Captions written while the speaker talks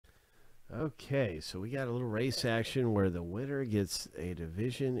Okay, so we got a little race action where the winner gets a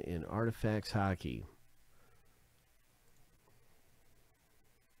division in Artifacts Hockey.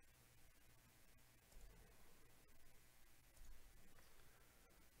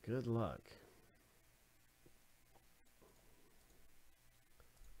 Good luck.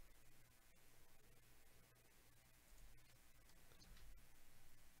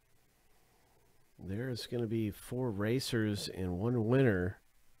 There's going to be 4 racers and 1 winner.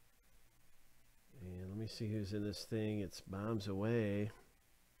 And let me see who's in this thing. It's Bombs Away.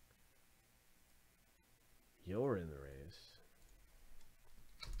 You're in the race.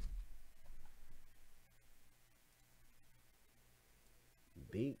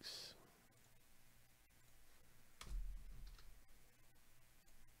 Beaks.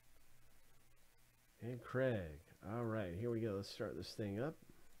 And Craig. All right, here we go. Let's start this thing up.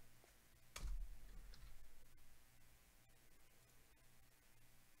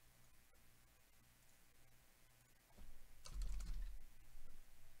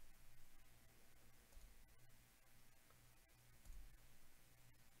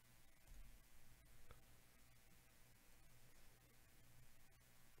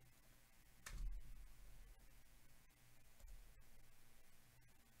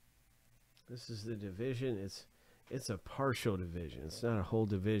 This is the division. It's a partial division. It's not a whole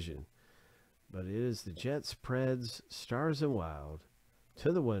division. But it is the Jets, Preds, Stars, and Wild.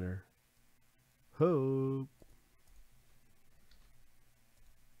 To the winner. Hope.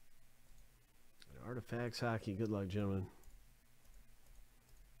 Artifacts Hockey. Good luck, gentlemen.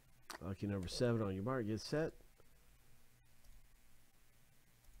 Lucky number 7 on your mark. Get set.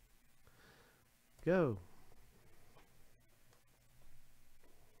 Go.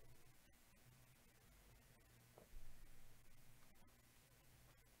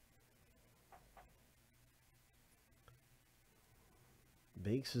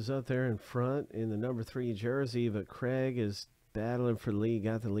 Beaks is up there in front in the number 3 jersey, but Craig is battling for the lead.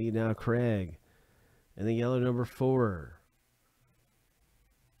 Got the lead now, Craig. And the yellow number 4.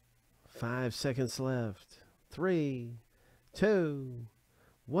 5 seconds left. 3, 2,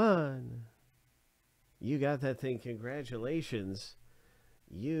 1. You got that thing. Congratulations.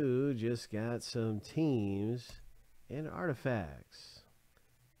 You just got some teams and artifacts.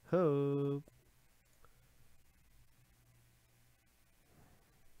 Hope.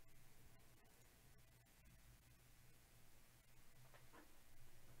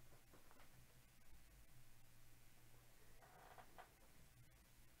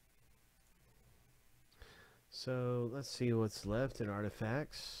 So let's see what's left in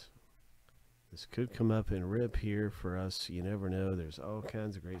artifacts. This could come up and rip here for us. You never know. There's all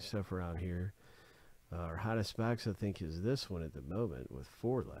kinds of great stuff around here. Our hottest box, I think, is this one at the moment with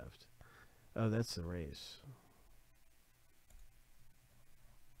 4 left. Oh, that's the race.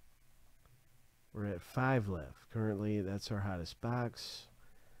 We're at 5 left. Currently, that's our hottest box.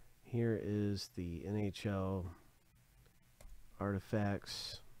 Here is the NHL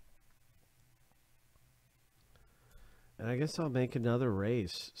artifacts. And I guess I'll make another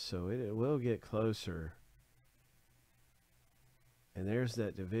race, so it will get closer. And there's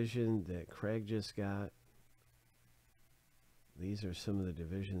that division that Craig just got. These are some of the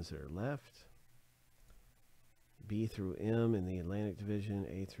divisions that are left. B through M in the Atlantic Division,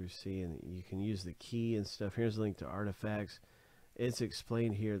 A through C, and you can use the key and stuff. Here's a link to artifacts. It's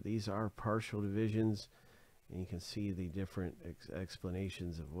explained here. These are partial divisions, and you can see the different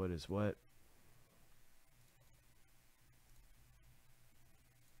explanations of what is what.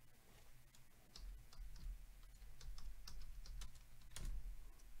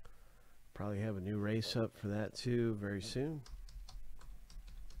 Probably have a new race up for that too very soon.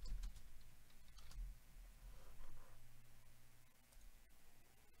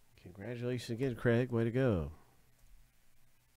 Congratulations again, Craig. Way to go.